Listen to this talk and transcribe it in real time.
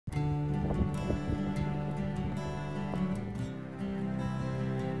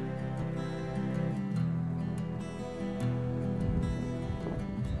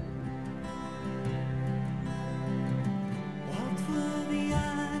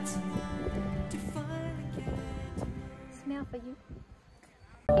you.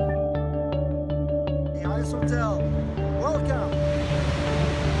 Ice Hotel, welcome.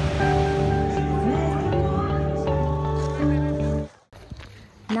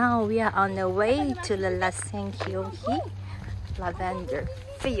 Now we are on the way to the Seigeneurie lavender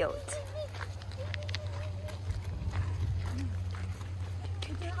field.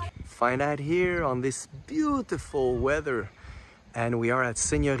 Find out here on this beautiful weather, and we are at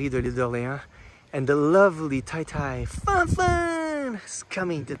Seigeneurie de l'île d'Orléans, and the lovely Tai Tai Fan is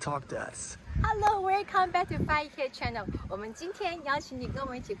coming to talk to us. Hello, welcome back to Find Here Channel. 我们今天邀请你跟我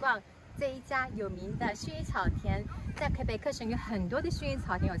们一起逛这一家有名的薰衣草田。在魁北克省有很多的薰衣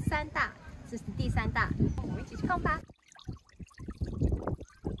草田，有3大，这是第3大，我们一起去看吧。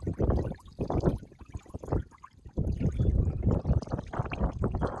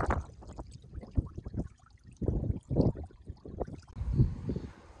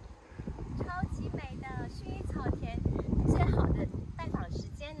超级美的薰衣草田，最好的拜访时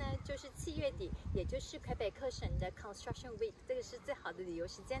间呢，就是7月底，也就是魁北克省的 Construction Week， 这个是最好的旅游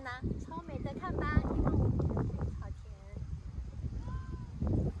时间啦。超美的，看吧，一望无际的薰衣草田。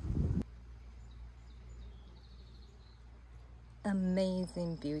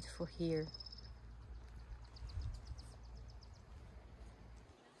Amazing, beautiful here.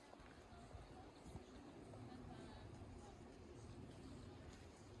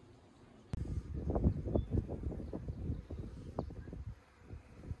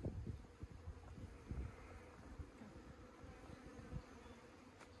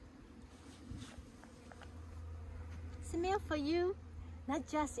 Smell for you. Not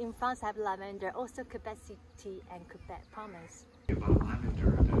just in France have lavender, also Quebec City and Quebec province. About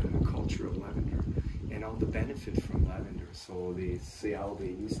lavender, the culture of lavender, and all the benefit from lavender. So they say how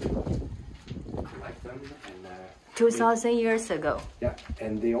they used to collect them, and 2,000 years ago. yeah,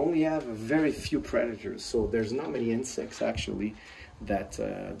 and they only have very few predators. So there's not many insects actually that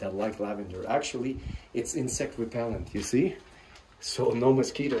like lavender. Actually, it's insect repellent. You see, so no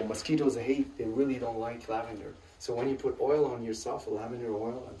mosquito. Mosquitoes hate. They really don't like lavender. So when you put oil on yourself, lavender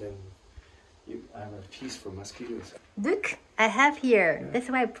oil, and then you have a piece for mosquitoes. Look, I have here. Yeah. That's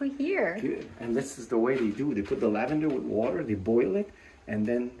why I put here. Good. And this is the way they do. They put the lavender with water, they boil it, and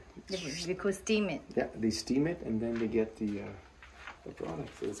then they could steam it. Yeah, they steam it, and then they get the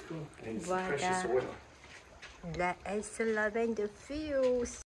product. So it's cool. And it's precious oil. That is the lavender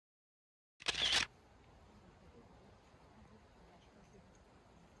fields.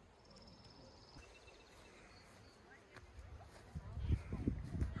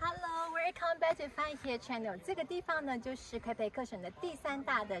 Welcome back to Find Here Channel。这个地方呢，就是魁北克省的第3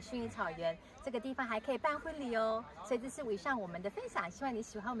大的薰衣草园。这个地方还可以办婚礼哦。所以这是以上我们的分享，希望你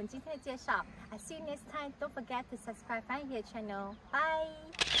喜欢我们今天的介绍。I see you next time. Don't forget to subscribe Find Here Channel. Bye.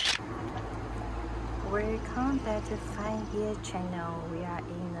 Welcome back to Find Here Channel. We are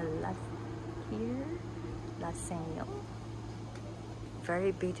in the Seigeneurie.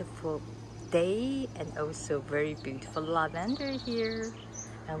 Very beautiful day and also very beautiful lavender here.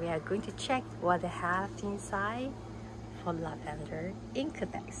 And we are going to check what they have inside for lavender in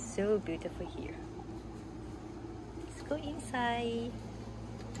Quebec. So beautiful here. Let's go inside.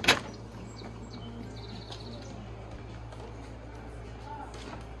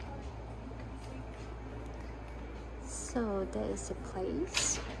 So there is a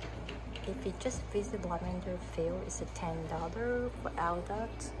place. If you just visit lavender field, it's a $10 for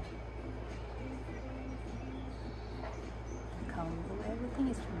adults. Everything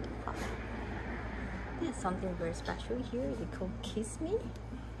is from the pot. There's something very special here. They call Kiss Me.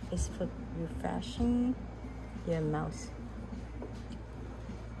 It's for refreshing your mouth.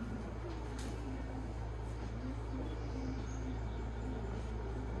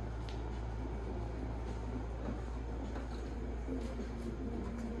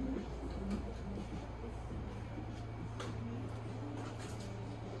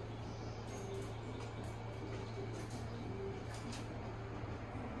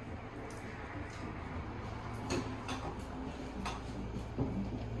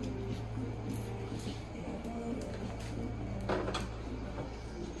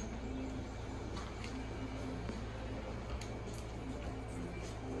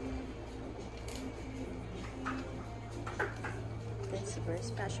 It's very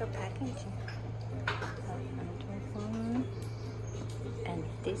special packaging. And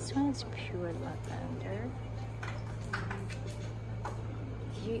this one is pure lavender.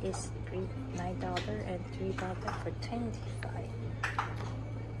 Here is $9 and $3 for 25.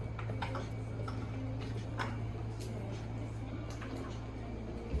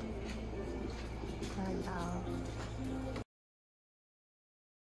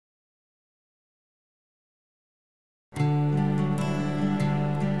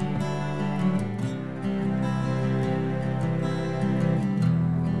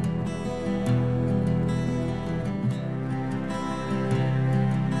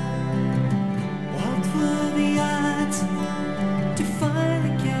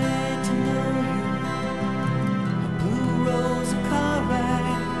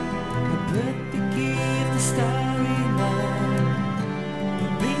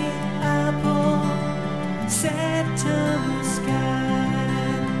 autumn sky.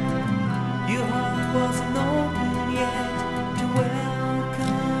 Your heart wasn't open yet to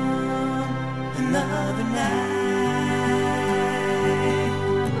welcome another night.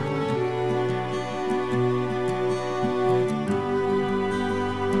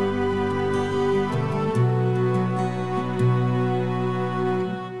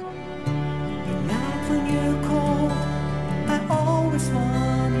 The night when you're cold, I always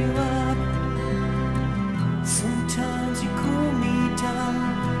warm you up. Sometimes you cool me down,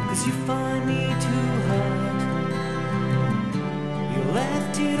 'cause you find me too hot. You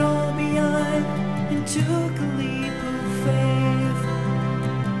left it all behind and took a leap of faith.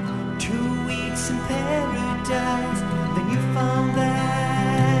 2 weeks in paradise, then you found that